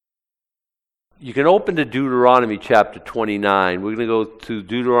You can open to Deuteronomy chapter 29. We're going to go to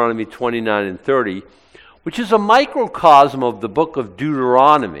Deuteronomy 29 and 30, which is a microcosm of the book of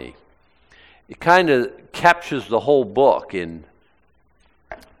Deuteronomy. It kind of captures the whole book in,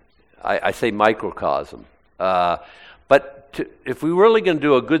 I say microcosm. If we're really going to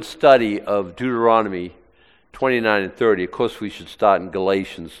do a good study of Deuteronomy 29 and 30, of course we should start in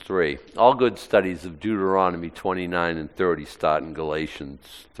Galatians 3. All good studies of Deuteronomy 29 and 30 start in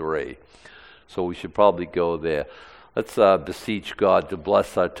Galatians 3. So we should probably go there. Let's beseech God to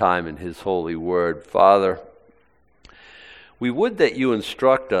bless our time in His holy word. Father, we would that you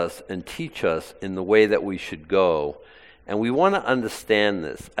instruct us and teach us in the way that we should go, and we want to understand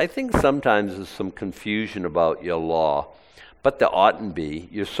this. I think sometimes there's some confusion about your law, but there oughtn't be.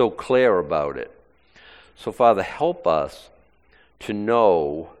 You're so clear about it. So, Father, help us to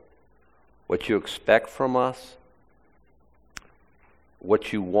know what you expect from us,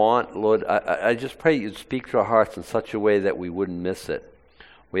 what you want. Lord, I just pray you'd speak to our hearts in such a way that we wouldn't miss it.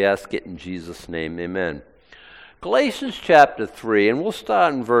 We ask it in Jesus' name, amen. Galatians chapter 3, and we'll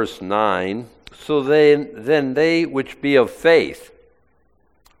start in verse 9. So then they which be of faith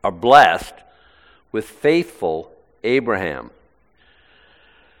are blessed with faithful Abraham.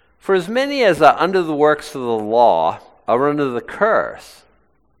 For as many as are under the works of the law are under the curse.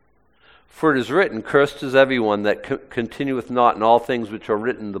 For it is written, cursed is everyone that continueth not in all things which are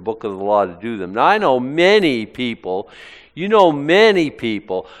written in the book of the law to do them. Now I know many people, many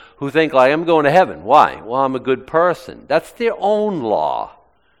people who think, like, I'm going to heaven. Why? Well, I'm a good person. That's their own law.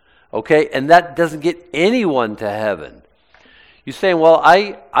 Okay? And that doesn't get anyone to heaven. You're saying, well,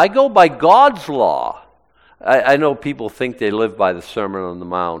 I go by God's law. I know people think they live by the Sermon on the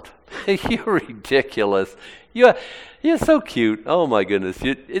Mount. You're ridiculous. You're so cute. Oh, my goodness.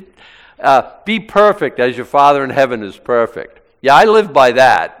 Be perfect as your Father in heaven is perfect. Yeah, I live by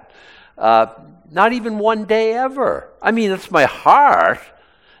that. Not even one day ever. I mean, that's my heart.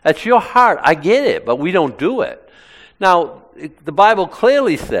 That's your heart. I get it, but we don't do it. Now, the Bible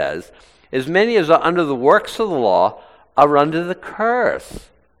clearly says, as many as are under the works of the law are under the curse.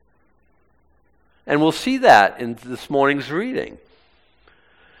 And we'll see that in this morning's reading.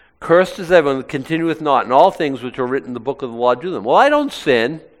 Cursed is everyone that continueth not in all things which are written in the book of the law, do them. Well, I don't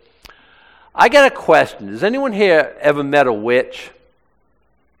sin. I got a question. Has anyone here ever met a witch?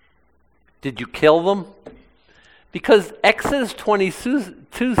 Did you kill them? Because Exodus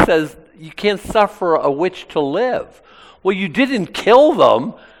 22 says you can't suffer a witch to live. Well, you didn't kill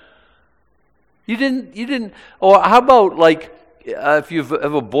them. You didn't. Or how about, like, if you've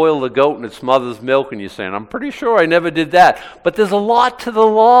ever boiled a goat in its mother's milk and you're saying, I'm pretty sure I never did that. But there's a lot to the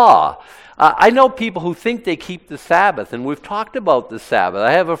law. I know people who think they keep the Sabbath, and we've talked about the Sabbath.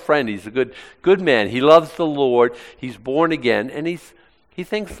 I have a friend, he's a good man. He loves the Lord. He's born again, and he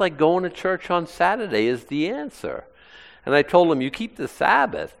thinks like going to church on Saturday is the answer. And I told him, you keep the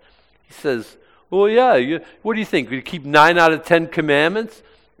Sabbath? He says, well, yeah, what do you think? You keep 9 out of 10 commandments?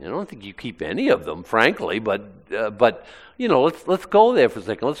 I don't think you keep any of them, frankly, but let's go there for a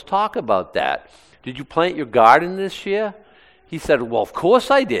second. Let's talk about that. Did you plant your garden this year? He said, well, of course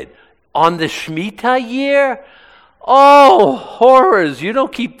I did. On the Shemitah year? Oh, horrors. You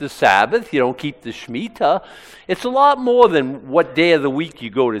don't keep the Sabbath. You don't keep the Shemitah. It's a lot more than what day of the week you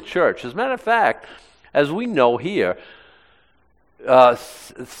go to church. As a matter of fact, as we know here,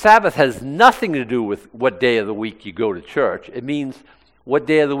 Sabbath has nothing to do with what day of the week you go to church. It means what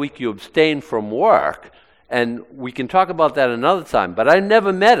day of the week you abstain from work. And we can talk about that another time. But I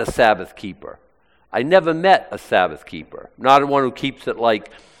never met a Sabbath keeper. Not one who keeps it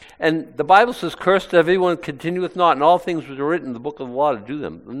like... And the Bible says, cursed everyone continueth not in all things which are written in the book of the law to do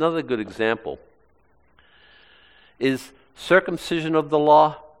them. Another good example is circumcision of the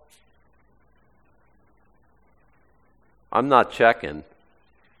law. I'm not checking.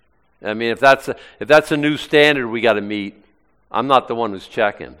 I mean, if that's a new standard we got to meet, I'm not the one who's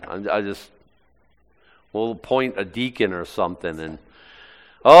checking. We'll appoint a deacon or something, and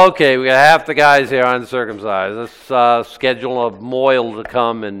okay, we got half the guys here uncircumcised. Let's schedule a moil to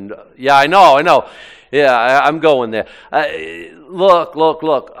come, and yeah, I know. Yeah, I'm going there. Look.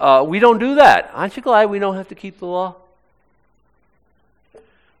 We don't do that. Aren't you glad we don't have to keep the law?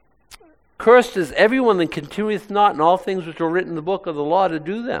 Cursed is everyone that continueth not in all things which are written in the book of the law to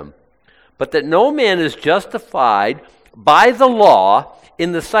do them. But that no man is justified by the law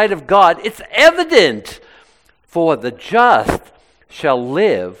in the sight of God, it's evident. For the just shall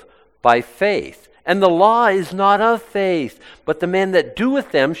live by faith. And the law is not of faith, but the man that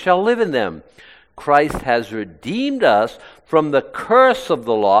doeth them shall live in them. Christ has redeemed us from the curse of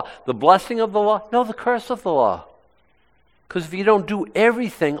the law, the blessing of the law, no, the curse of the law. Because if you don't do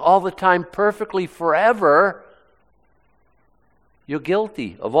everything all the time perfectly forever, you're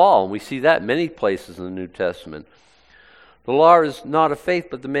guilty of all. And we see that in many places in the New Testament. The law is not of faith,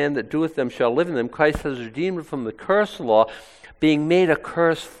 but the man that doeth them shall live in them. Christ has redeemed us from the curse of the law, being made a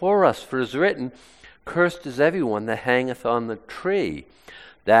curse for us. For it is written, cursed is everyone that hangeth on the tree,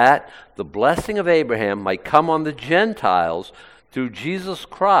 that the blessing of Abraham might come on the Gentiles through Jesus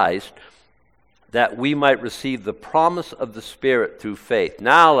Christ, that we might receive the promise of the Spirit through faith.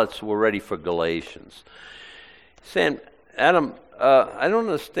 Now we're ready for Galatians. Saying, Adam, I don't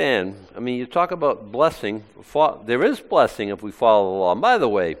understand. I mean, you talk about blessing. There is blessing if we follow the law. And by the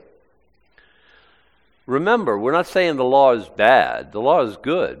way, remember, we're not saying the law is bad. The law is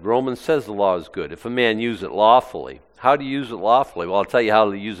good. Romans says the law is good. If a man use it lawfully. How do you use it lawfully? Well, I'll tell you how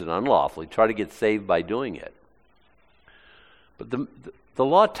to use it unlawfully. Try to get saved by doing it. But the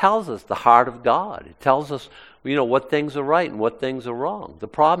law tells us the heart of God. It tells us, what things are right and what things are wrong. The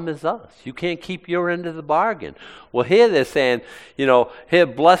problem is us. You can't keep your end of the bargain. Well, here they're saying, here,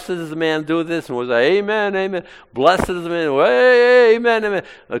 blessed is the man do this, and we'll say, amen, amen. Blessed is the man, amen, amen.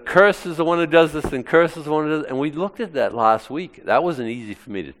 Cursed is the one who does this, and cursed is the one who does. And we looked at that last week. That wasn't easy for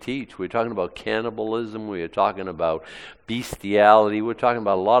me to teach. We were talking about cannibalism. We were talking about bestiality. We were talking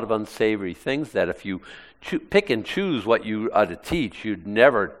about a lot of unsavory things that if you pick and choose what you are to teach, you'd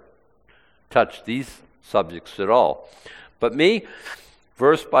never touch these subjects at all. But me,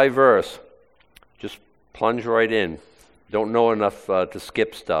 verse by verse, just plunge right in. Don't know enough to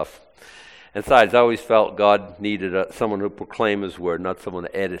skip stuff. And besides, I always felt God needed someone who proclaim His word, not someone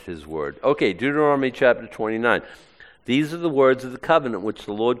to edit His word. Okay, Deuteronomy chapter 29. These are the words of the covenant which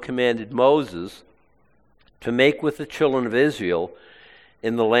the Lord commanded Moses to make with the children of Israel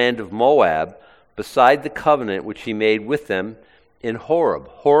in the land of Moab, beside the covenant which He made with them in Horeb.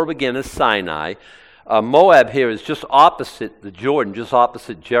 Horeb again is Sinai. Moab here is just opposite the Jordan, just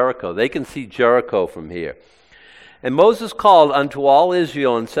opposite Jericho. They can see Jericho from here. And Moses called unto all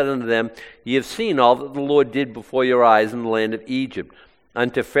Israel and said unto them, Ye have seen all that the Lord did before your eyes in the land of Egypt,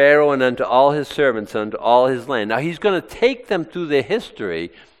 unto Pharaoh and unto all his servants and unto all his land. Now He's going to take them through their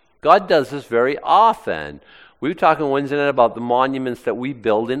history. God does this very often. We were talking Wednesday night about the monuments that we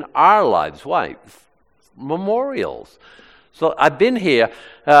build in our lives. Why? Memorials. So I've been here,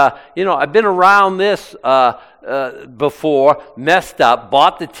 I've been around this before, messed up,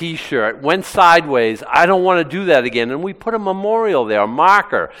 bought the T-shirt, went sideways. I don't want to do that again. And we put a memorial there, a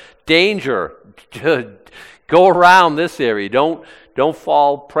marker, danger, go around this area. Don't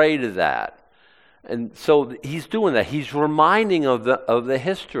fall prey to that. And so He's doing that. He's reminding of the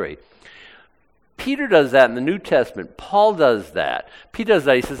history. Peter does that in the New Testament. Paul does that. Peter does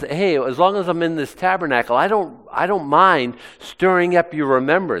that. He says, hey, as long as I'm in this tabernacle, I don't mind stirring up your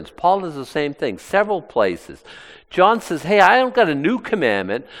remembrance. Paul does the same thing, several places. John says, hey, I don't got a new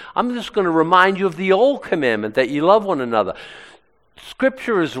commandment. I'm just going to remind you of the old commandment that you love one another.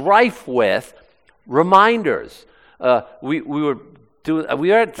 Scripture is rife with reminders. We were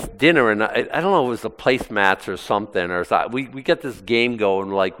at dinner, and I don't know if it was the placemats or something, or we got this game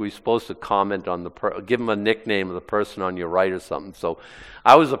going, like we're supposed to comment on give them a nickname of the person on your right or something. So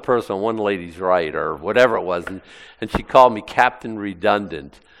I was a person on one lady's right, or whatever it was, and she called me Captain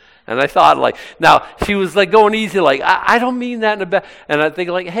Redundant. And I thought, now she was going easy, I don't mean that in a bad. And I think,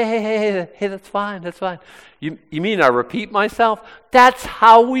 hey, that's fine. You mean I repeat myself? That's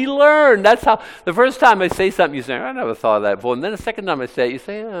how we learn. That's how, the first time I say something, you say, I never thought of that before. And then the second time I say it, you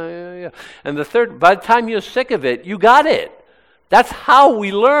say, oh, yeah. And the third, by the time you're sick of it, you got it. That's how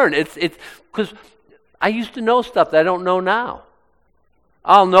we learn. It's because I used to know stuff that I don't know now.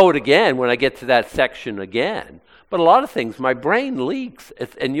 I'll know it again when I get to that section again. But a lot of things, my brain leaks,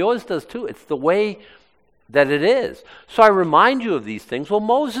 and yours does too. It's the way that it is. So I remind you of these things. Well,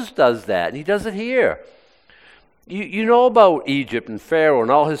 Moses does that, and he does it here. You know about Egypt and Pharaoh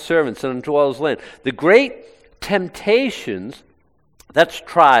and all his servants and unto all his land. The great temptations, that's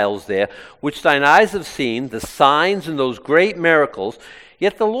trials there, which thine eyes have seen, the signs and those great miracles,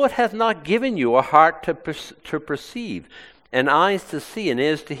 yet the Lord hath not given you a heart to perceive, and eyes to see, and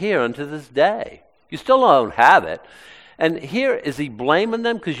ears to hear unto this day. You still don't have it. And here, is He blaming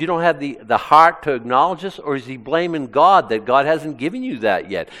them because you don't have the heart to acknowledge this, or is He blaming God that God hasn't given you that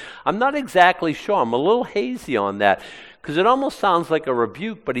yet? I'm not exactly sure. I'm a little hazy on that because it almost sounds like a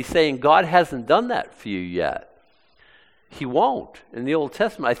rebuke, but He's saying God hasn't done that for you yet. He won't. In the Old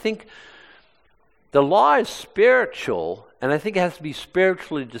Testament, I think the law is spiritual, and I think it has to be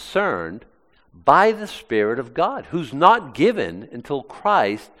spiritually discerned by the Spirit of God, who's not given until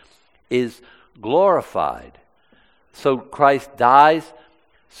Christ is glorified. So Christ dies,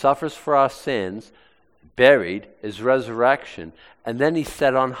 suffers for our sins, buried, his resurrection, and then he's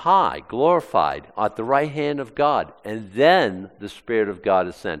set on high, glorified, at the right hand of God, and then the Spirit of God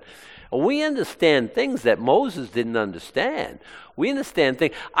is sent. And we understand things that Moses didn't understand. We understand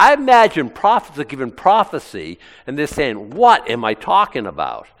things. I imagine prophets are given prophecy, and they're saying, what am I talking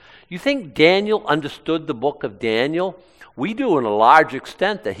about? You think Daniel understood the book of Daniel? We do in a large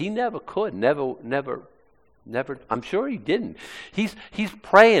extent that he never could, never. I'm sure he didn't. He's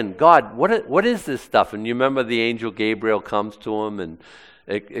praying, God, what is this stuff? And you remember the angel Gabriel comes to him and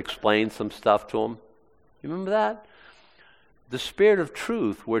explains some stuff to him? You remember that? The Spirit of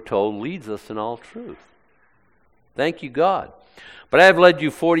truth, we're told, leads us in all truth. Thank you, God. But I have led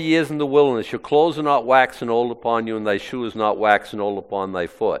you 40 years in the wilderness. Your clothes are not waxen old upon you, and thy shoe is not waxen old upon thy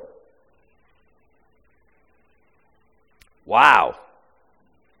foot. Wow.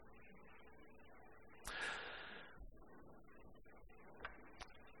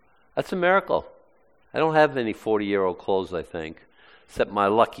 That's a miracle. I don't have any 40-year-old clothes, I think, except my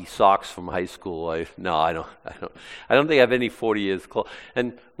lucky socks from high school. I don't think I have any 40 years clothes.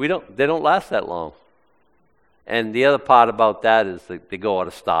 And they don't last that long. And the other part about that is that they go out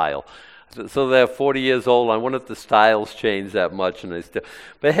of style. So they're 40 years old. I wonder if the styles change that much.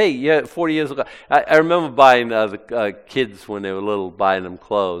 But hey, yeah, 40 years ago, I remember buying the kids when they were little, buying them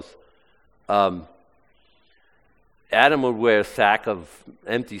clothes. Adam would wear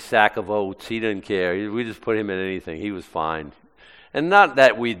empty sack of oats. He didn't care. We just put him in anything. He was fine. And not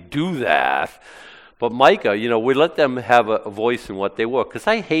that we do that, but Micah, we let them have a voice in what they wore. Because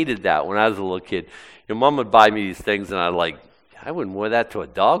I hated that when I was a little kid. Your mom would buy me these things, and I wouldn't wear that to a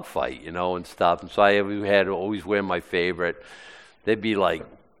dog fight, and stuff. And so I had to always wear my favorite. They'd be like,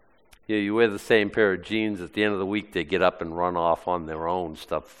 you wear the same pair of jeans. At the end of the week, they get up and run off on their own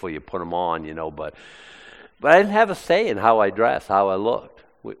stuff before you put them on, But I didn't have a say in how I dressed, how I looked.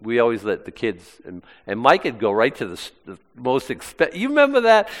 We always let the kids, and Mike would go right to the most expensive. You remember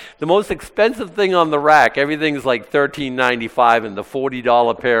that? The most expensive thing on the rack. Everything's like $13.95 and the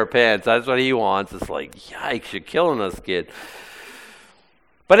 $40 pair of pants. That's what he wants. It's like, yikes, you're killing us, kid.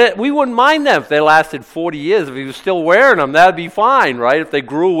 But we wouldn't mind them if they lasted 40 years. If he was still wearing them, that'd be fine, right? If they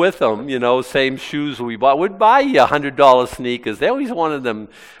grew with them, same shoes we bought. We'd buy you $100 sneakers. They always wanted them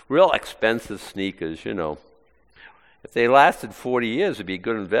real expensive sneakers, If they lasted 40 years, it'd be a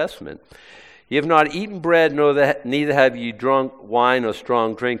good investment. You have not eaten bread, neither have you drunk wine or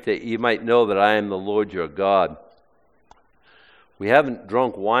strong drink, that you might know that I am the Lord your God. We haven't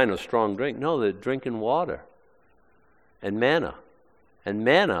drunk wine or strong drink. No, they're drinking water and manna. And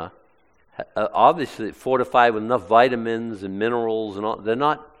manna, obviously fortified with enough vitamins and minerals and all. They're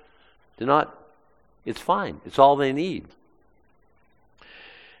not, it's fine. It's all they need.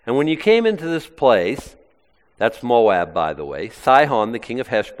 And when you came into this place, that's Moab, by the way, Sihon, the king of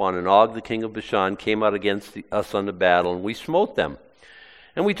Heshbon, and Og, the king of Bashan, came out against us unto battle, and we smote them.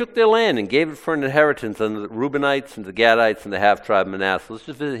 And we took their land and gave it for an inheritance unto the Reubenites and the Gadites and the half-tribe of Manasseh. Let's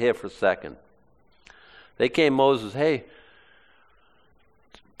just visit here for a second. They came, Moses, hey,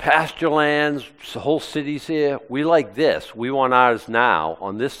 pasture lands, the whole city's here. We like this. We want ours now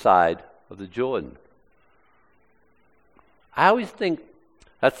on this side of the Jordan. I always think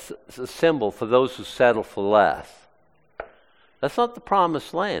that's a symbol for those who settle for less. That's not the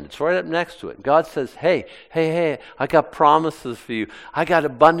promised land. It's right up next to it. God says, hey, I got promises for you. I got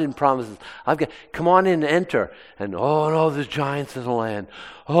abundant promises. Come on in and enter. And no, there's giants in the land.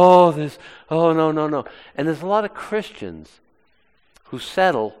 No. And there's a lot of Christians who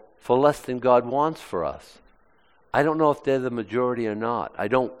settle for less than God wants for us. I don't know if they're the majority or not. I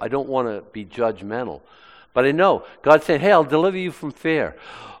don't want to be judgmental. But I know God's saying, hey, I'll deliver you from fear.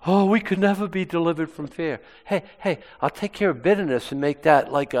 Oh, we could never be delivered from fear. Hey, I'll take care of bitterness and make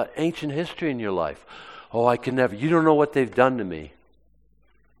that like an ancient history in your life. Oh, I can never. You don't know what they've done to me.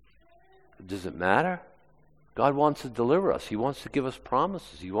 Does it matter? God wants to deliver us. He wants to give us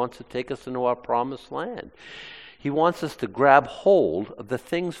promises. He wants to take us into our promised land. He wants us to grab hold of the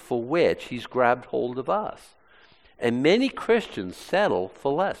things for which He's grabbed hold of us. And many Christians settle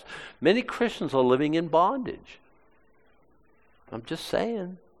for less. Many Christians are living in bondage. I'm just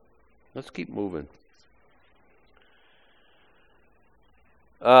saying. Let's keep moving.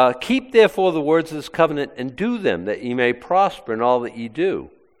 Keep therefore the words of this covenant and do them, that ye may prosper in all that ye do.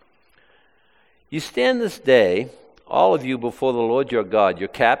 You stand this day, all of you, before the Lord your God, your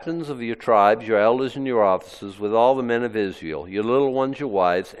captains of your tribes, your elders and your officers, with all the men of Israel, your little ones, your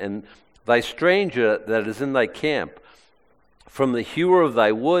wives, and thy stranger that is in thy camp, from the hewer of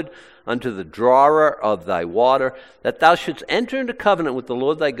thy wood unto the drawer of thy water, that thou shouldst enter into covenant with the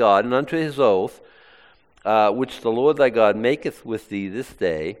Lord thy God, and unto his oath, which the Lord thy God maketh with thee this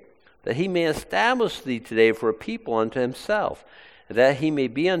day, that he may establish thee today for a people unto himself, and that he may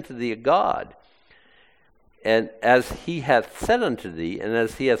be unto thee a God. And as he hath said unto thee, and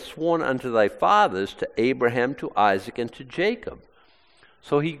as he hath sworn unto thy fathers, to Abraham, to Isaac, and to Jacob.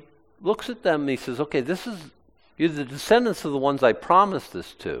 So he looks at them and he says, okay, you're the descendants of the ones I promised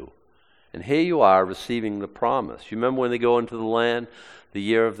this to. And here you are receiving the promise. You remember when they go into the land, the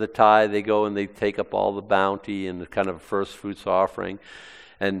year of the tithe, they go and they take up all the bounty and the kind of first fruits offering.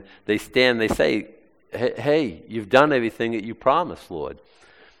 And they stand, they say, hey, you've done everything that you promised, Lord.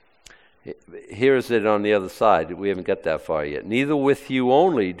 Here's it on the other side. We haven't got that far yet. Neither with you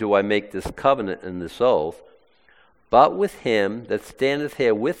only do I make this covenant and this oath, but with him that standeth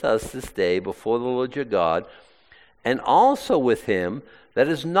here with us this day before the Lord your God, and also with him that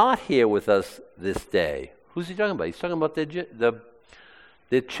is not here with us this day. Who's he talking about? He's talking about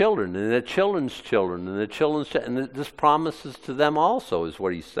their children and their children's children and their children's children. And this promises to them also is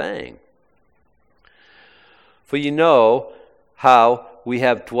what he's saying. For you know how we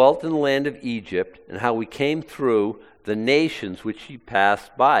have dwelt in the land of Egypt, and how we came through the nations which ye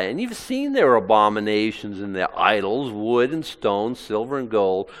passed by. And you've seen their abominations and their idols, wood and stone, silver and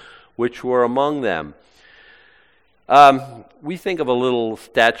gold, which were among them. We think of a little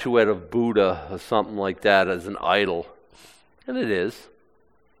statuette of Buddha or something like that as an idol. And it is.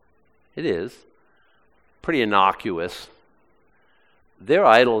 It is. Pretty innocuous. Their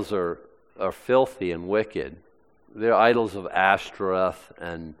idols are filthy and wicked. They're idols of Ashtoreth.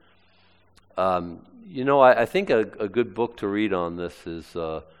 And, I think a good book to read on this is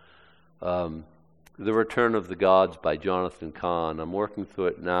The Return of the Gods by Jonathan Cahn. I'm working through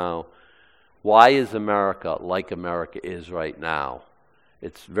it now. Why is America like America is right now?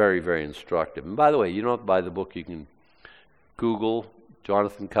 It's very, very instructive. And by the way, you don't have to buy the book. You can Google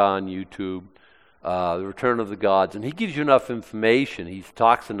Jonathan Cahn, YouTube, The Return of the Gods, and he gives you enough information. He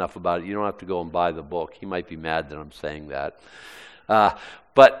talks enough about it. You don't have to go and buy the book. He might be mad that I'm saying that.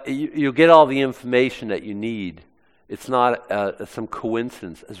 But you'll get all the information that you need. It's not some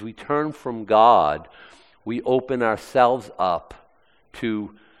coincidence. As we turn from God, we open ourselves up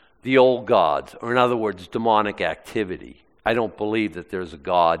to the old gods, or in other words, demonic activity. I don't believe that there's a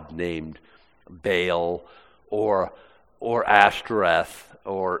god named Baal or Ashtoreth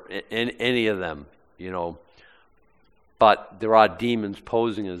or any of them, But there are demons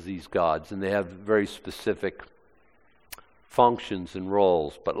posing as these gods, and they have very specific functions and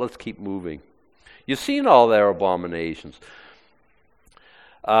roles. But let's keep moving. You've seen all their abominations.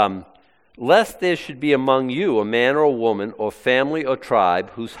 Lest there should be among you a man or a woman or family or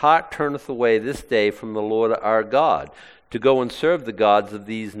tribe whose heart turneth away this day from the Lord our God, to go and serve the gods of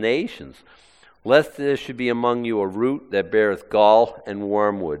these nations. Lest there should be among you a root that beareth gall and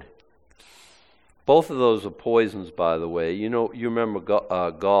wormwood. Both of those are poisons, by the way. You remember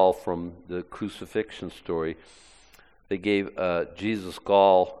gall from the crucifixion story. They gave Jesus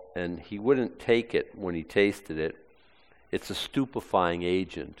gall, and he wouldn't take it when he tasted it. It's a stupefying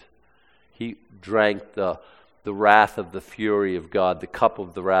agent. He drank the wrath of the fury of God, the cup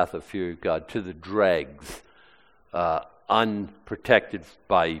of the wrath of fury of God, to the dregs, unprotected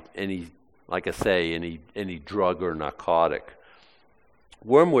by any drug or narcotic.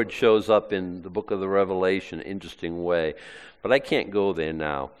 Wormwood shows up in the book of the Revelation in an interesting way, but I can't go there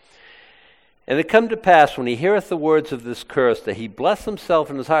now. And it come to pass, when he heareth the words of this curse, that he bless himself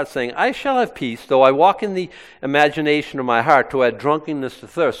in his heart, saying, I shall have peace, though I walk in the imagination of my heart, to add drunkenness to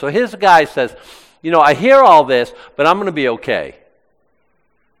thirst. So here's a guy who says, I hear all this, but I'm going to be okay.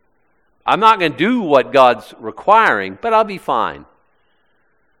 I'm not going to do what God's requiring, but I'll be fine.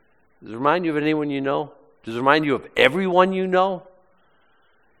 Does it remind you of anyone you know? Does it remind you of everyone you know?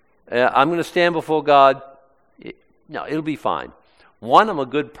 I'm going to stand before God. No, it'll be fine. One, I'm a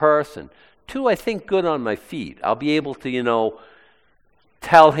good person. Two, I think good on my feet. I'll be able to,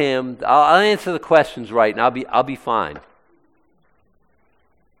 tell him. I'll answer the questions right, and I'll be fine.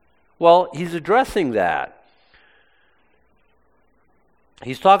 Well, he's addressing that.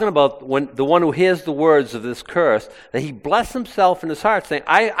 He's talking about when the one who hears the words of this curse, that he bless himself in his heart, saying,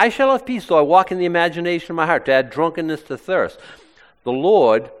 I shall have peace, though I walk in the imagination of my heart, to add drunkenness to thirst. The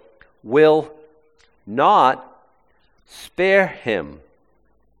Lord will not spare him.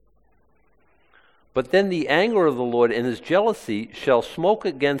 But then the anger of the Lord and his jealousy shall smoke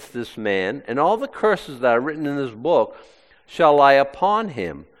against this man, and all the curses that are written in this book shall lie upon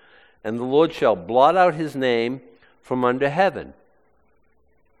him, and the Lord shall blot out his name from under heaven.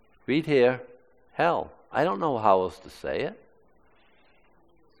 Read here, hell. I don't know how else to say it.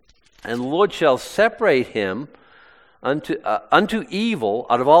 And the Lord shall separate him unto evil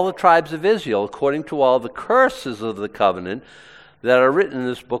out of all the tribes of Israel, according to all the curses of the covenant that are written in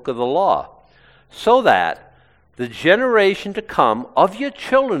this book of the law, so that the generation to come of your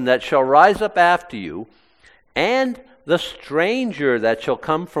children that shall rise up after you, and the stranger that shall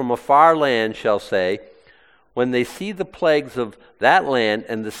come from a far land shall say, when they see the plagues of that land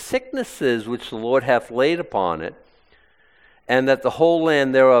and the sicknesses which the Lord hath laid upon it, and that the whole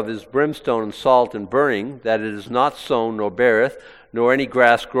land thereof is brimstone and salt and burning, that it is not sown nor beareth, nor any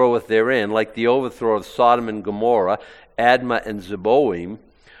grass groweth therein, like the overthrow of Sodom and Gomorrah, Admah and Zeboim,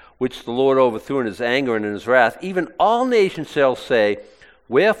 which the Lord overthrew in his anger and in his wrath, even all nations shall say,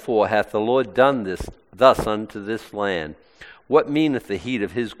 wherefore hath the Lord done this thus unto this land? What meaneth the heat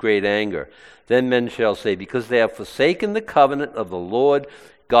of his great anger? Then men shall say, because they have forsaken the covenant of the Lord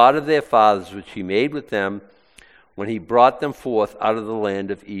God of their fathers, which he made with them, when he brought them forth out of the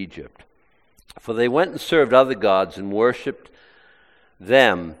land of Egypt. For they went and served other gods and worshipped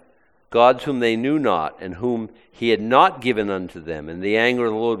them, gods whom they knew not, and whom he had not given unto them. And the anger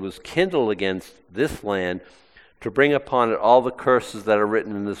of the Lord was kindled against this land, to bring upon it all the curses that are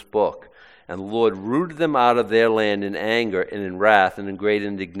written in this book. And the Lord rooted them out of their land in anger and in wrath and in great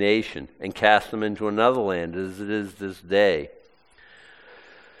indignation, and cast them into another land, as it is this day.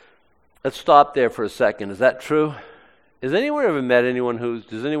 Let's stop there for a second. Is that true? Has anyone ever met anyone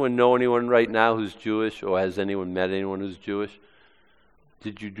does anyone know anyone right now who's Jewish, or has anyone met anyone who's Jewish?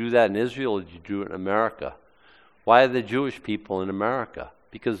 Did you do that in Israel, or did you do it in America? Why are there Jewish people in America?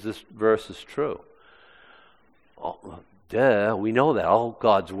 Because this verse is true. Oh, duh, we know that. All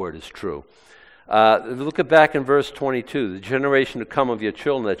God's word is true. Look back in verse 22. The generation to come of your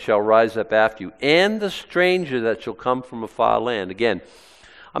children that shall rise up after you, and the stranger that shall come from a far land. Again,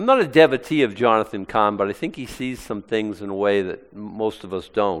 I'm not a devotee of Jonathan Cahn, but I think he sees some things in a way that most of us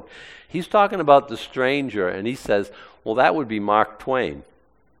don't. He's talking about the stranger, and he says, well, that would be Mark Twain.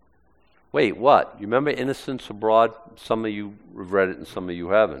 Wait, what? You remember Innocents Abroad? Some of you have read it and some of you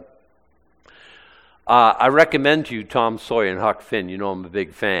haven't. I recommend to you Tom Sawyer and Huck Finn. You know I'm a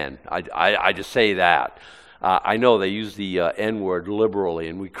big fan. I just say that. I know they use the N-word liberally,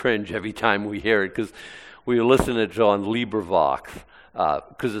 and we cringe every time we hear it because we listen to it on LibriVox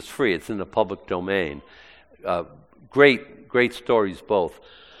because it's free. It's in the public domain. Great stories both.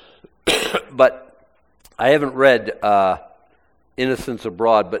 But I haven't read Innocents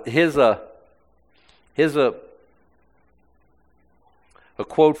Abroad. But here's a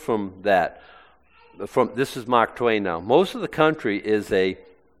quote from that. This is Mark Twain now. Most of the country is a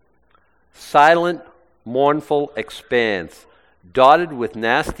silent, mournful expanse, dotted with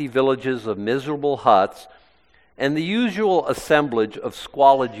nasty villages of miserable huts and the usual assemblage of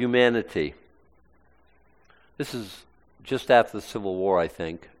squalid humanity. This is just after the Civil War, I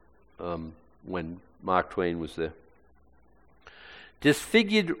think, when Mark Twain was there.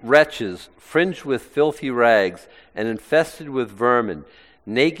 Disfigured wretches, fringed with filthy rags and infested with vermin,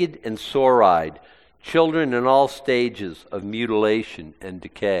 naked and sore-eyed, children in all stages of mutilation and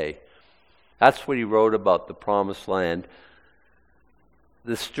decay. That's what he wrote about the promised land.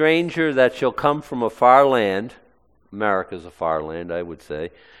 The stranger that shall come from a far land, America's a far land, I would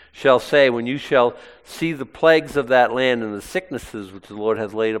say, shall say, when you shall see the plagues of that land and the sicknesses which the Lord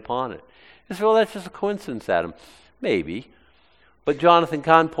hath laid upon it. You say, well, that's just a coincidence, Adam. Maybe. But Jonathan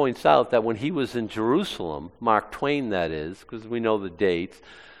Cahn points out that when he was in Jerusalem, Mark Twain that is, because we know the dates,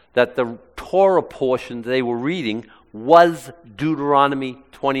 that the Torah portion they were reading was Deuteronomy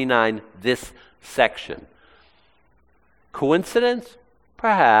 29, this section. Coincidence?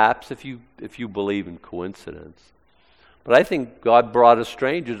 Perhaps, if you believe in coincidence. But I think God brought a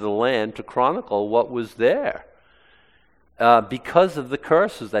stranger to the land to chronicle what was there because of the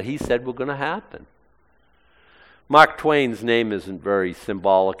curses that he said were going to happen. Mark Twain's name isn't very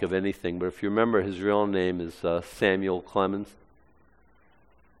symbolic of anything, but if you remember, his real name is Samuel Clemens.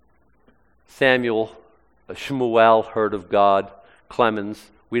 Samuel, Shmuel, heard of God, Clemens,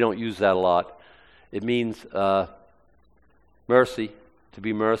 we don't use that a lot. It means mercy, to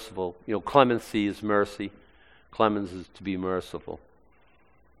be merciful. You know, clemency is mercy. Clemens is to be merciful.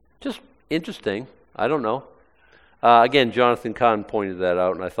 Just interesting. I don't know. Again, Jonathan Cahn pointed that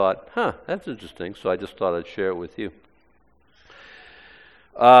out, and I thought, that's interesting, so I just thought I'd share it with you.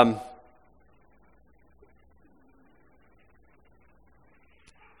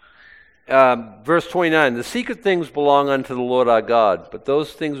 Verse 29, the secret things belong unto the Lord our God, but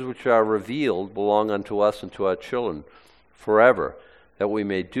those things which are revealed belong unto us and to our children forever, that we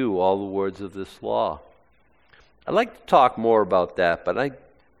may do all the words of this law. I'd like to talk more about that, but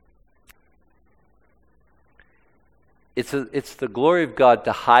it's the glory of God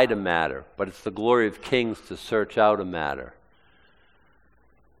to hide a matter, but it's the glory of kings to search out a matter,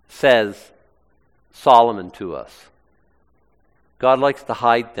 says Solomon to us. God likes to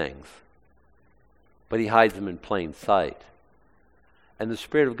hide things, but he hides them in plain sight. And the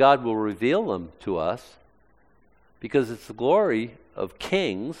Spirit of God will reveal them to us because it's the glory of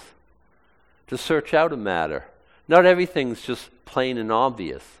kings to search out a matter. Not everything's just plain and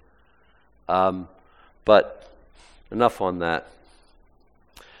obvious. But enough on that.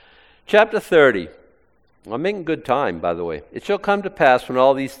 Chapter 30. I'm making good time, by the way. It shall come to pass when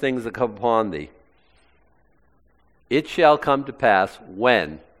all these things are come upon thee. It shall come to pass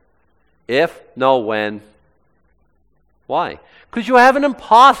when. If, no, when. Why? Because you have an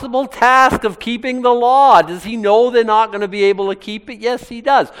impossible task of keeping the law. Does he know they're not going to be able to keep it? Yes, he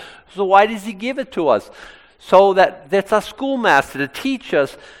does. So why does he give it to us? So that that's our schoolmaster to teach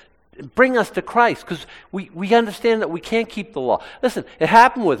us, bring us to Christ, because we understand that we can't keep the law. Listen, it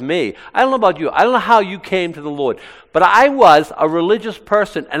happened with me. I don't know about you. I don't know how you came to the Lord, but I was a religious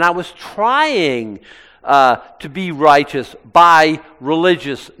person, and I was trying to be righteous by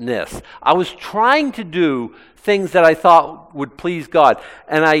religiousness. I was trying to do things that I thought would please God,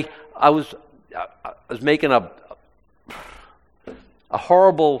 and I was making a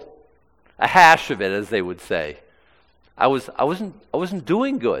hash of it, as they would say. I wasn't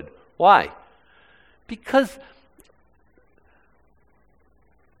doing good. Why? Because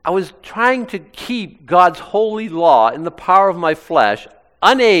I was trying to keep God's holy law in the power of my flesh,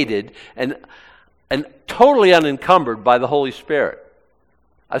 unaided and totally unencumbered by the Holy Spirit.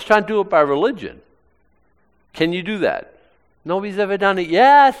 I was trying to do it by religion. Can you do that? Nobody's ever done it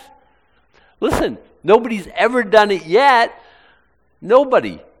yet. Listen, nobody's ever done it yet.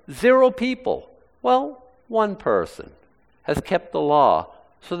 Nobody. 0 people. Well, 1 person has kept the law,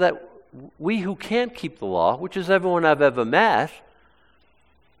 so that we who can't keep the law, which is everyone I've ever met,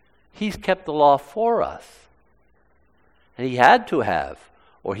 he's kept the law for us. And he had to have,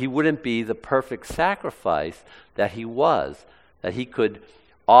 or he wouldn't be the perfect sacrifice that he was, that he could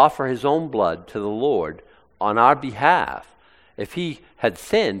offer his own blood to the Lord on our behalf. If he had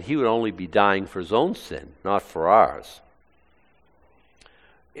sinned, he would only be dying for his own sin, not for ours.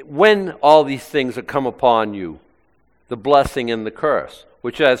 When all these things are come upon you, the blessing and the curse,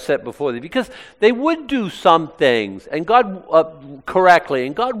 which I have set before thee, because they would do some things, and God correctly,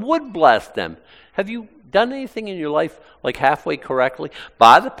 and God would bless them. Have you done anything in your life like halfway correctly?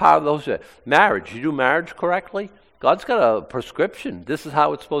 By the power of those marriage, you do marriage correctly? God's got a prescription. This is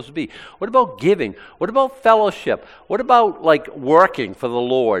how it's supposed to be. What about giving? What about fellowship? What about like working for the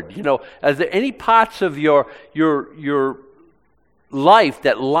Lord? You know, is there any parts of your life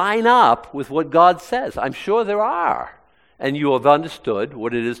that line up with what God says? I'm sure there are. And you have understood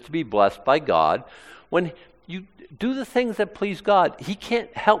what it is to be blessed by God. When you do the things that please God, he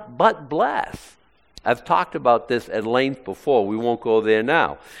can't help but bless. I've talked about this at length before. We won't go there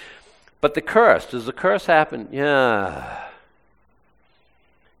now. But the curse, does the curse happen? Yeah.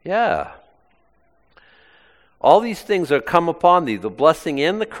 All these things are come upon thee, the blessing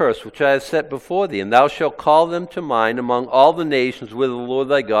and the curse which I have set before thee, and thou shalt call them to mind among all the nations whither the Lord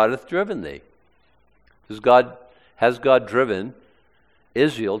thy God hath driven thee. Has God driven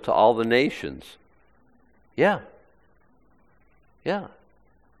Israel to all the nations? Yeah.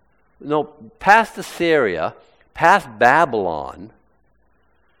 No, past Assyria, past Babylon.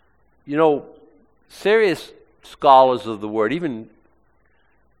 You know, serious scholars of the word, even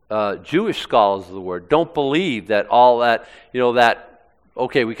Jewish scholars of the word, don't believe that all that,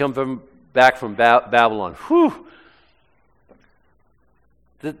 okay, we come back from Babylon. Whew!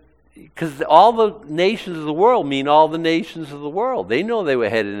 Because all the nations of the world mean all the nations of the world. They know they were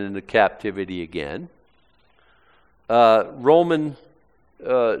headed into captivity again. Roman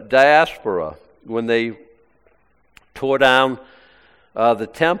diaspora, when they tore down the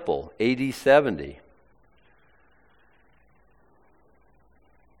temple, AD 70.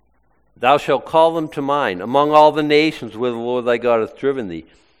 Thou shalt call them to mind among all the nations where the Lord thy God hath driven thee,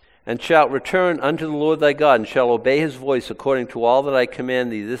 and shalt return unto the Lord thy God, and shalt obey his voice according to all that I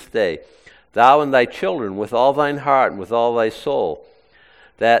command thee this day, thou and thy children with all thine heart and with all thy soul,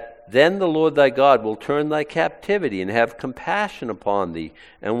 that then the Lord thy God will turn thy captivity and have compassion upon thee,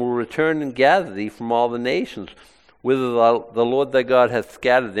 and will return and gather thee from all the nations whither the Lord thy God hath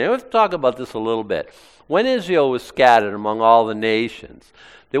scattered thee. Let's talk about this a little bit. When Israel was scattered among all the nations,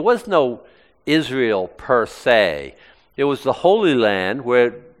 there was no Israel per se. It was the Holy Land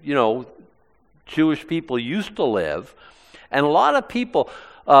where, Jewish people used to live. And a lot of people,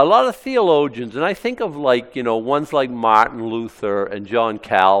 a lot of theologians, and I think of ones like Martin Luther and John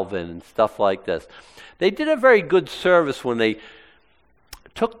Calvin and stuff like this. They did a very good service when they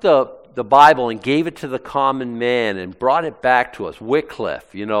took the Bible and gave it to the common man and brought it back to us.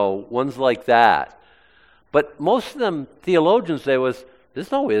 Wycliffe, ones like that. But most of them theologians,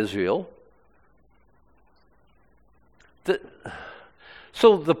 there's no Israel.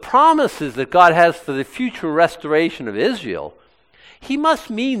 So the promises that God has for the future restoration of Israel, he must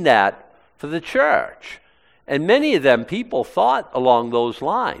mean that for the church. And many of them, people thought along those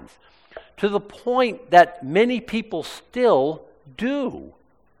lines, to the point that many people still do.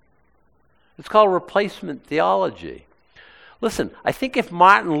 It's called replacement theology. Listen, I think if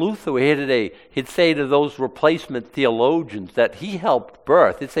Martin Luther were here today, he'd say to those replacement theologians that he helped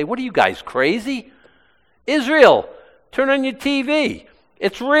birth, he'd say, what are you guys, crazy? Israel, turn on your TV.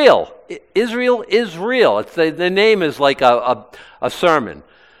 It's real. Israel is real. It's the name is like a sermon.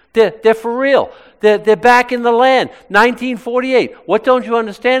 They're for real. They're back in the land. 1948. What don't you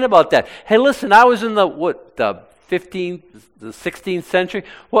understand about that? Hey, listen, I was in the 15th, the 16th century.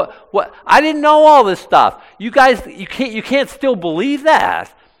 What? I didn't know all this stuff. You guys, you can't still believe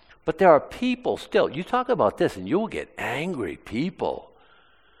that. But there are people still. You talk about this, and you will get angry people.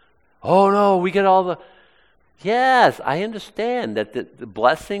 Oh no, we get all the. Yes, I understand that the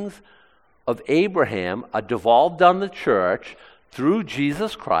blessings of Abraham are devolved on the church through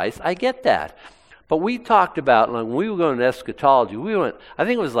Jesus Christ. I get that. But we talked about, when we were going to eschatology, I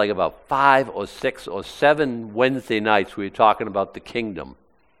think it was like about 5 or 6 or 7 Wednesday nights we were talking about the kingdom.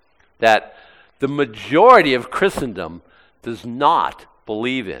 That the majority of Christendom does not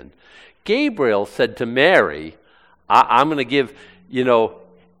believe in. Gabriel said to Mary, I'm going to give,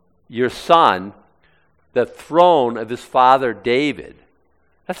 your son the throne of his father David.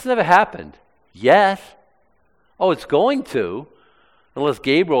 That's never happened yet. Oh, it's going to, unless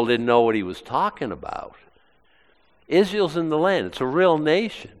Gabriel didn't know what he was talking about. Israel's in the land. It's a real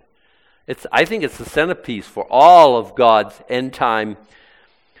nation. I think it's the centerpiece for all of God's end time.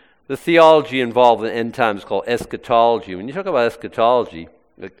 The theology involved in end time is called eschatology. When you talk about eschatology,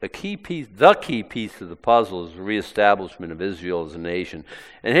 the key piece of the puzzle is the reestablishment of Israel as a nation.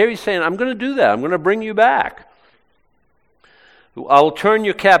 And here he's saying, I'm going to do that. I'm going to bring you back. I'll turn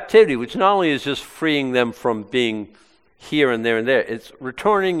your captivity, which not only is just freeing them from being here and there and there, it's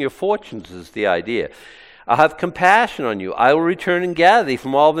returning your fortunes is the idea. I'll have compassion on you. I will return and gather thee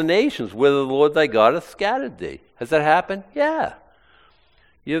from all the nations, whither the Lord thy God hath scattered thee. Has that happened? Yeah.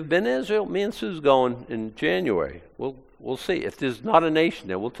 You've been to Israel? Me and Sue's going in January. We'll see. If there's not a nation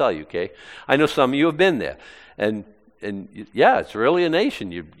there, we'll tell you, okay? I know some of you have been there. And yeah, it's really a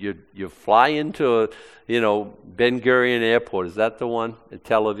nation. You fly into Ben Gurion Airport. Is that the one at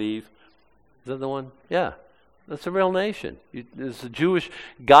Tel Aviv? Is that the one? Yeah. That's a real nation. There's a Jewish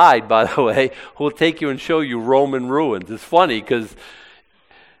guide, by the way, who will take you and show you Roman ruins. It's funny because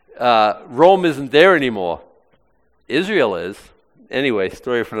Rome isn't there anymore. Israel is. Anyway,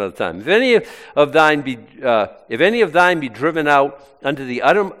 story for another time. If any of thine be driven out unto the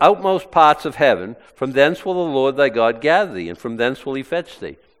outmost parts of heaven, from thence will the Lord thy God gather thee, and from thence will he fetch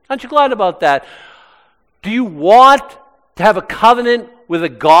thee. Aren't you glad about that? Do you want to have a covenant with a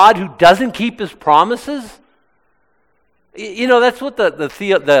God who doesn't keep his promises? That's what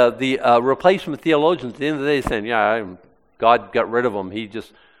the replacement theologians at the end of the day are saying. Yeah, God got rid of him.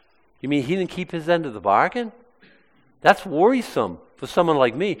 You mean he didn't keep his end of the bargain? That's worrisome for someone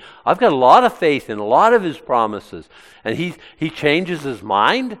like me. I've got a lot of faith in a lot of his promises. And he changes his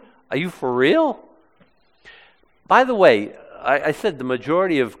mind? Are you for real? By the way, I said the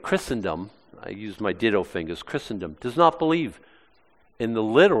majority of Christendom, I use my ditto fingers, Christendom, does not believe in the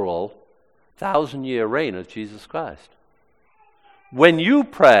literal 1,000-year reign of Jesus Christ. When you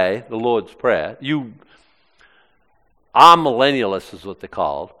pray the Lord's Prayer, amillennialists is what they're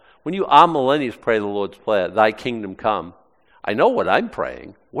called. When you amillennialists pray the Lord's Prayer, thy kingdom come, I know what I'm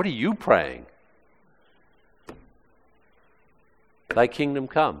praying. What are you praying? Thy kingdom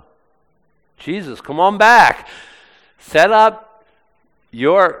come. Jesus, come on back. Set up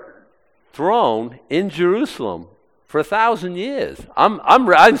your throne in Jerusalem for 1,000 years.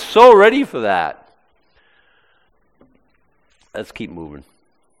 I'm so ready for that. Let's keep moving.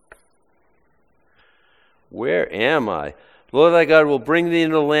 Where am I? Lord thy God will bring thee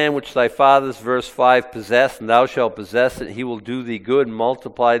into the land which thy fathers, verse 5, possessed, and thou shalt possess it. He will do thee good and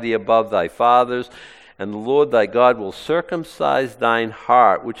multiply thee above thy fathers. And the Lord thy God will circumcise thine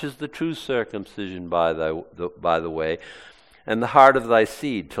heart, which is the true circumcision, by the way, and the heart of thy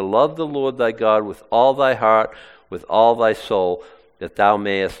seed, to love the Lord thy God with all thy heart, with all thy soul, that thou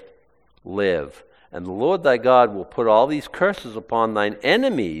mayest live. And the Lord thy God will put all these curses upon thine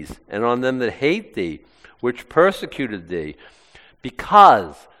enemies and on them that hate thee, which persecuted thee.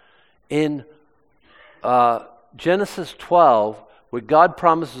 Because in Genesis 12, where God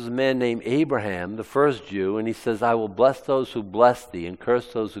promises a man named Abraham, the first Jew, and he says, I will bless those who bless thee and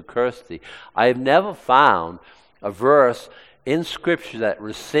curse those who curse thee. I have never found a verse in Scripture that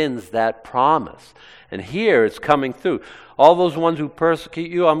rescinds that promise. And here it's coming through. All those ones who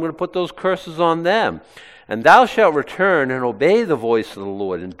persecute you, I'm going to put those curses on them. And thou shalt return and obey the voice of the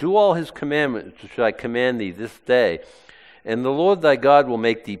Lord, and do all his commandments which I command thee this day. And the Lord thy God will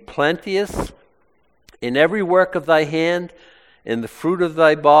make thee plenteous in every work of thy hand, in the fruit of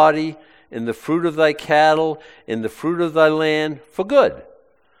thy body, in the fruit of thy cattle, in the fruit of thy land, for good.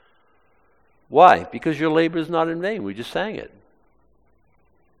 Why? Because your labor is not in vain. We just sang it.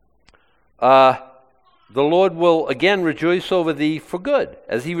 The Lord will again rejoice over thee for good,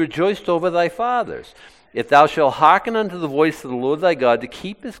 as he rejoiced over thy fathers. If thou shalt hearken unto the voice of the Lord thy God, to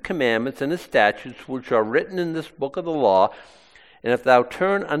keep his commandments and his statutes, which are written in this book of the law, and if thou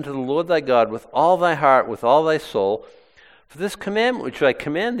turn unto the Lord thy God with all thy heart, with all thy soul, for this commandment which I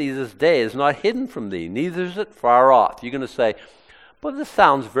command thee this day is not hidden from thee, neither is it far off. You're going to say, but this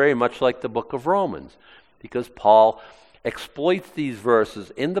sounds very much like the book of Romans, because Paul exploits these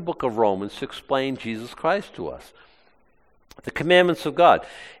verses in the book of Romans to explain Jesus Christ to us. The commandments of God.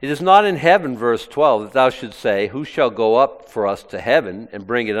 It is not in heaven, verse 12, that thou shouldst say, who shall go up for us to heaven and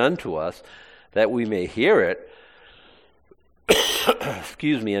bring it unto us, that we may hear it,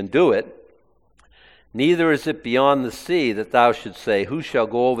 and do it. Neither is it beyond the sea that thou shouldst say, who shall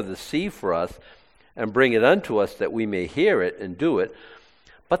go over the sea for us and bring it unto us, that we may hear it and do it.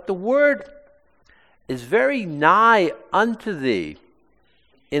 But the word is very nigh unto thee,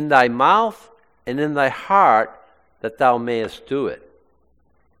 in thy mouth and in thy heart, that thou mayest do it.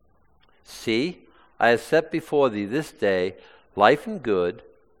 See, I have set before thee this day life and good,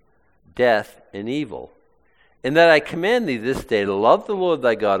 death and evil. And that I command thee this day to love the Lord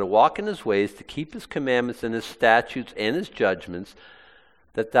thy God, to walk in his ways, to keep his commandments and his statutes and his judgments,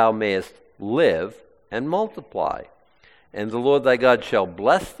 that thou mayest live and multiply. And the Lord thy God shall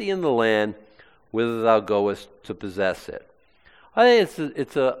bless thee in the land whither thou goest to possess it. I think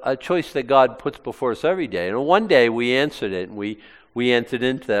it's a choice that God puts before us every day. And one day we answered it, and we entered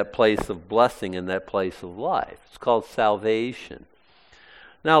into that place of blessing and that place of life. It's called salvation.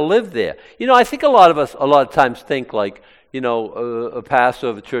 Now live there. I think a lot of times think like, a pastor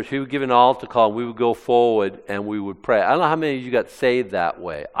of a church, he would give an altar call, and we would go forward and we would pray. I don't know how many of you got saved that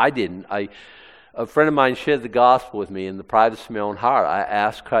way. I didn't. A friend of mine shared the gospel with me in the privacy of my own heart. I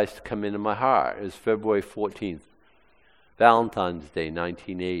asked Christ to come into my heart. It was February 14th, Valentine's Day,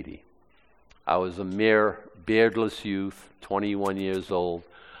 1980. I was a mere beardless youth, 20 years old,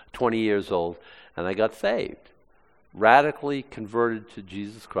 and I got saved. Radically converted to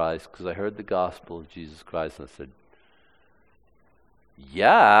Jesus Christ because I heard the gospel of Jesus Christ, and I said,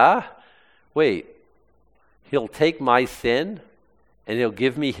 yeah, wait, he'll take my sin and he'll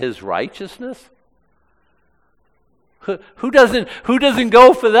give me his righteousness? Who doesn't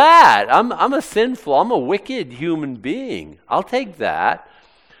go for that? I'm a wicked human being. I'll take that.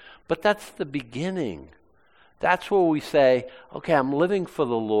 But that's the beginning. That's where we say, okay, I'm living for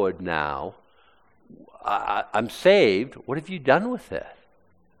the Lord now. I'm saved. What have you done with it?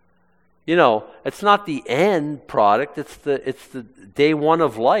 It's not the end product. It's the day one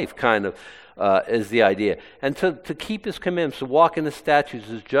of life kind of is the idea. And to keep his commandments, to walk in his statutes,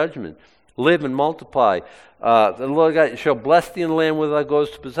 his judgment, live and multiply. The Lord God shall bless thee in the land whither thou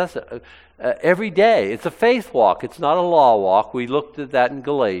goest to possess it. Every day. It's a faith walk. It's not a law walk. We looked at that in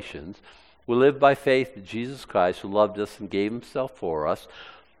Galatians. We live by faith in Jesus Christ, who loved us and gave himself for us.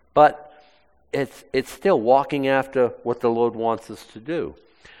 But it's still walking after what the Lord wants us to do.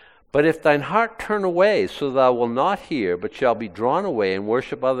 But if thine heart turn away, so thou wilt not hear, but shall be drawn away and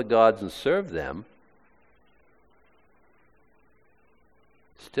worship other gods and serve them,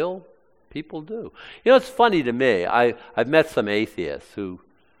 still people do. It's funny to me. I've met some atheists who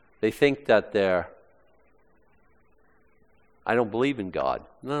they think that I don't believe in God.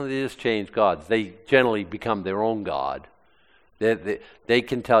 No, they just change gods. They generally become their own God. They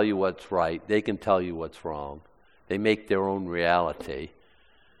can tell you what's right. They can tell you what's wrong. They make their own reality.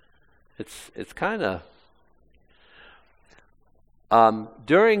 It's kind of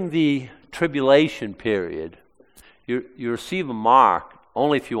during the tribulation period, you receive a mark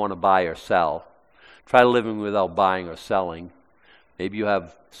only if you want to buy or sell. Try living without buying or selling. Maybe you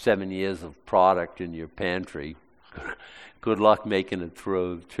have 7 years of product in your pantry. Good luck making it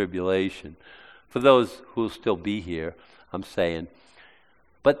through tribulation. For those who will still be here, I'm saying.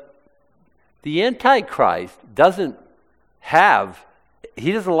 But the Antichrist doesn't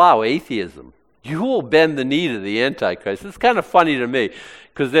allow atheism. You will bend the knee to the Antichrist. It's kind of funny to me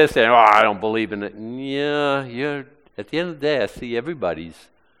because they're saying, I don't believe in it. Yeah, At the end of the day, I see everybody's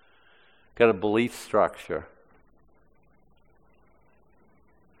got a belief structure.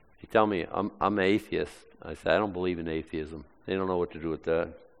 You tell me, I'm an atheist. I say, I don't believe in atheism. They don't know what to do with that.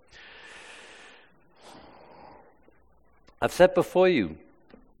 I've set before you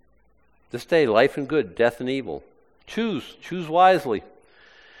this day life and good, death and evil. Choose wisely.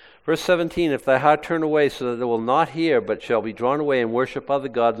 Verse 17, if thy heart turn away so that thou wilt not hear, but shall be drawn away and worship other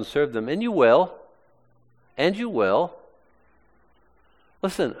gods and serve them, and you will.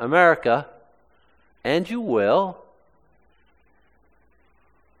 Listen, America, and you will.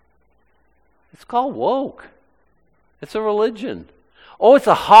 It's called woke. It's a religion. Oh, it's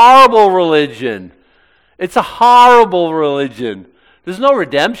a horrible religion. It's a horrible religion. There's no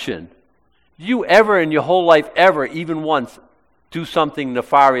redemption. You ever in your whole life, ever, even once, do something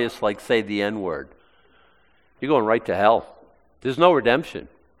nefarious like say the N-word, you're going right to hell. There's no redemption.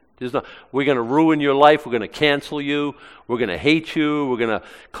 We're going to ruin your life. We're going to cancel you. We're going to hate you. We're going to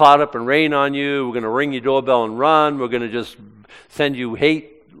cloud up and rain on you. We're going to ring your doorbell and run. We're going to just send you hate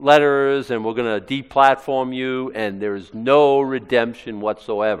letters, and we're going to deplatform you, and there's no redemption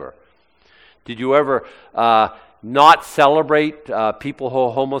whatsoever. Did you ever not celebrate people who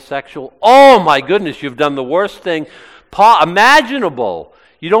are homosexual? Oh my goodness, you've done the worst thing imaginable.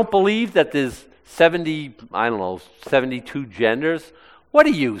 You don't believe that there's 72 genders? What are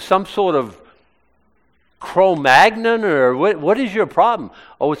you, some sort of Cro-Magnon, or what is your problem?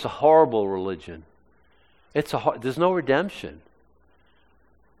 Oh, it's a horrible religion. There's no redemption.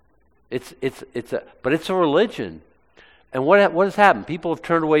 But it's a religion. And what has happened? People have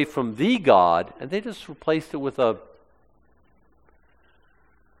turned away from the God, and they just replaced it with some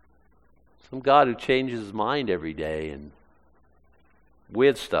God who changes his mind every day, and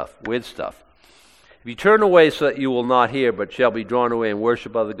weird stuff. If you turn away so that you will not hear, but shall be drawn away and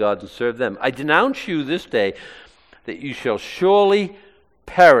worship other gods and serve them, I denounce you this day that you shall surely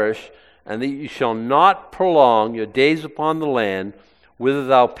perish, and that you shall not prolong your days upon the land whither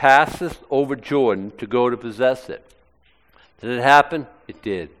thou passest over Jordan to go to possess it. Did it happen? It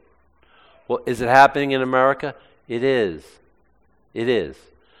did. Well, is it happening in America? It is. It is.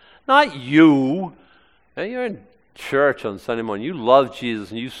 Not you. You're in church on Sunday morning. You love Jesus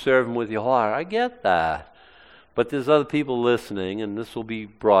and you serve him with your heart. I get that. But there's other people listening, and this will be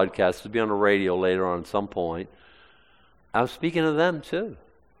broadcast. This will be on the radio later on at some point. I'm speaking to them too.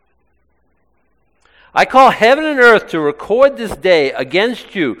 I call heaven and earth to record this day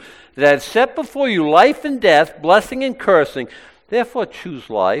against you, that I have set before you life and death, blessing and cursing. Therefore choose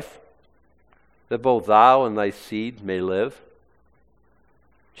life, that both thou and thy seed may live.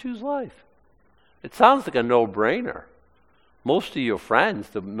 Choose life. It sounds like a no-brainer. Most of your friends,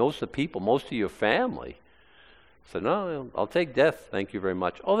 most of the people, most of your family say, no, I'll take death, thank you very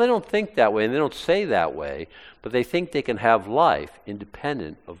much. Oh, they don't think that way, and they don't say that way, but they think they can have life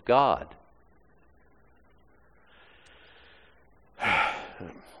independent of God.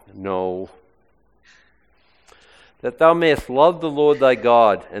 No. That thou mayest love the Lord thy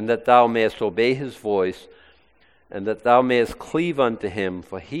God, and that thou mayest obey his voice, and that thou mayest cleave unto him,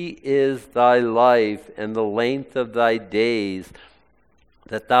 for he is thy life and the length of thy days,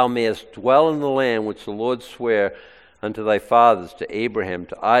 that thou mayest dwell in the land which the Lord sware unto thy fathers, to Abraham,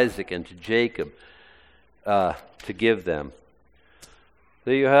 to Isaac, and to Jacob, to give them.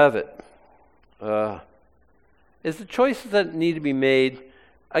 There you have it. Is the choices that need to be made,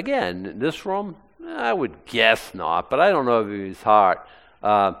 again, in this room? I would guess not, but I don't know of his heart.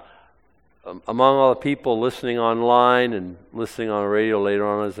 Among all the people listening online and listening on the radio later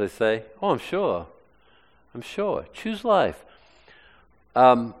on, as I say, oh, I'm sure. Choose life.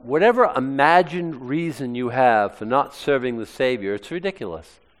 Whatever imagined reason you have for not serving the Savior, it's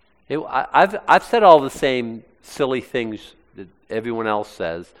ridiculous. I've said all the same silly things that everyone else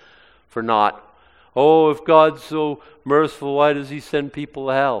says for not, oh, if God's so merciful, why does he send people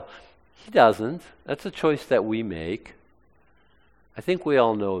to hell? He doesn't. That's a choice that we make. I think we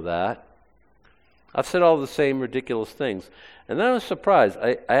all know that. I've said all the same ridiculous things. And then I was surprised.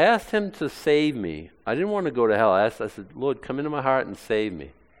 I asked him to save me. I didn't want to go to hell. I said, Lord, come into my heart and save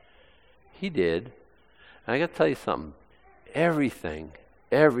me. He did. And I got to tell you something. Everything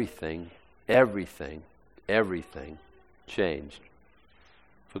changed.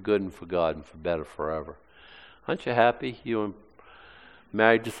 For good and for God and for better forever. Aren't you happy? You were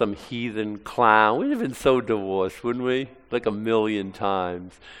married to some heathen clown. We'd have been so divorced, wouldn't we? Like 1,000,000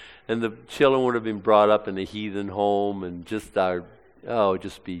 times. And the children would have been brought up in a heathen home, and just be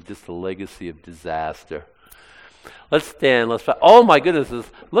a legacy of disaster. Let's stand. Let's. Oh my goodness!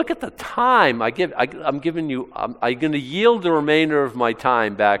 Look at the time. I'm giving you. I'm going to yield the remainder of my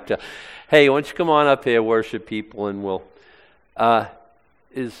time back to. Hey, why don't you come on up here, worship people, and we'll.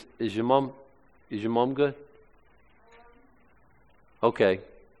 Is your mom? Is your mom good? Okay,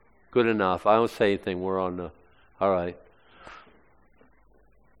 good enough. I don't say anything. We're on the. All right.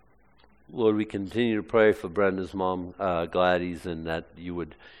 Lord, we continue to pray for Brenda's mom, Gladys, and that you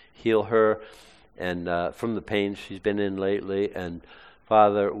would heal her and from the pain she's been in lately. And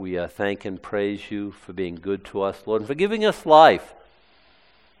Father, we thank and praise you for being good to us, Lord, and for giving us life.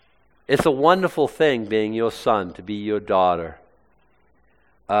 It's a wonderful thing being your son, to be your daughter.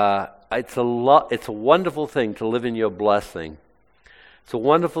 It's a wonderful thing to live in your blessing. It's a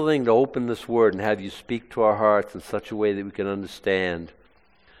wonderful thing to open this word and have you speak to our hearts in such a way that we can understand.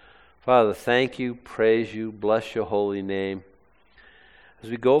 Father, thank you, praise you, bless your holy name.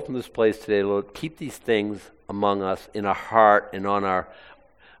 As we go from this place today, Lord, keep these things among us in our heart and on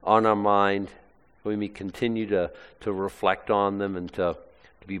our mind. We may continue to reflect on them and to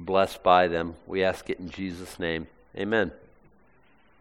be blessed by them. We ask it in Jesus' name. Amen.